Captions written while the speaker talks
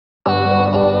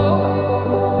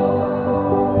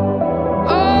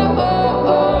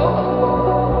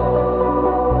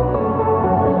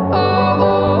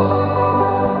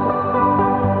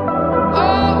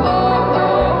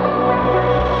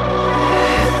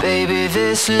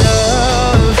this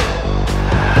love,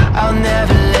 I'll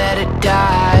never let it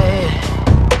die.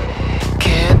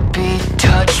 Can't be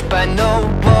touched by no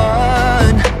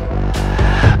one,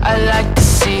 I like to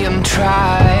see him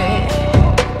try.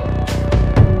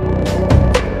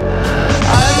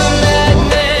 I'm a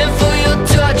madman for your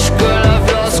touch, girl, I've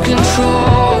lost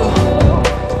control.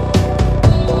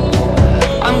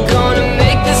 I'm gonna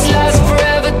make this last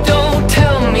forever, don't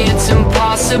tell me it's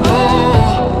impossible.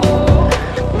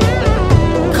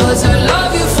 Cause I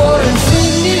love you for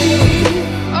infinity,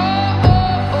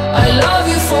 I love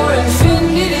you for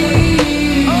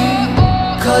infinity.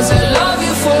 Cause I love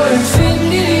you for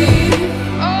infinity,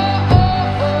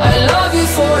 I love you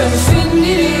for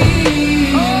infinity.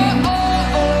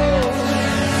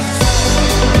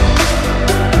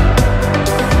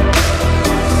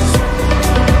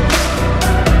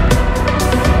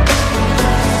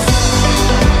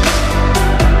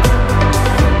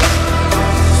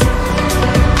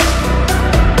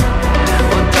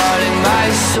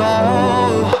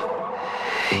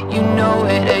 You know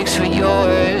it aches for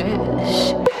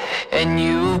yours, and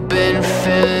you've been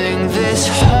filling this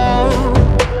hole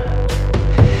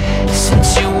since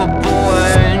you were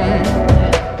born.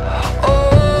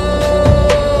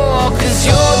 Oh, 'cause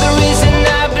you're the reason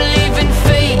I believe in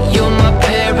fate, you're my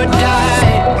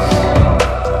paradise.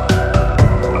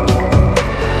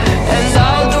 And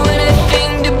I'll do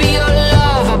anything to be your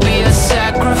love, I'll be a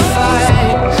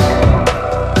sacrifice.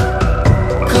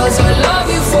 'Cause I love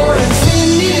you for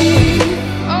infinity,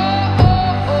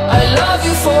 I love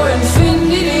you for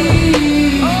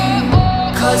infinity.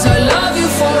 'Cause I love you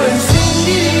for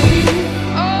infinity,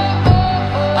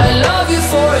 I love you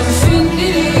for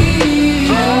infinity.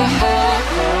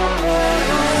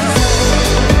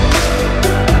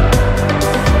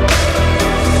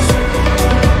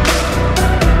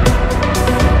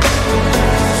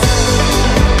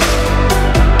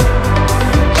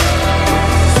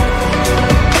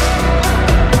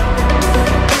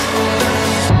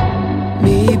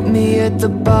 Meet me at the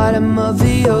bottom of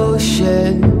the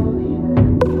ocean,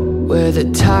 where the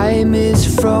time is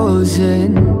frozen,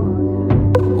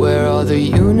 where all the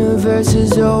universe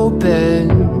is open.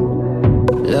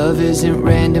 Love isn't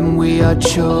random, we are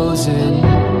chosen.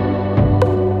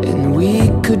 And we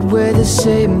could wear the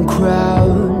same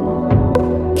crown,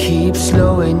 keep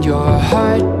slowing your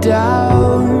heart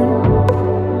down.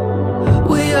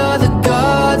 We are the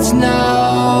gods now.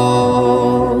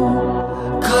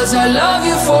 'Cause I love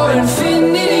you for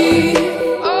infinity,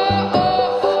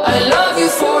 I love you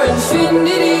for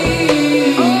infinity.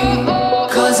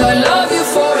 'Cause I love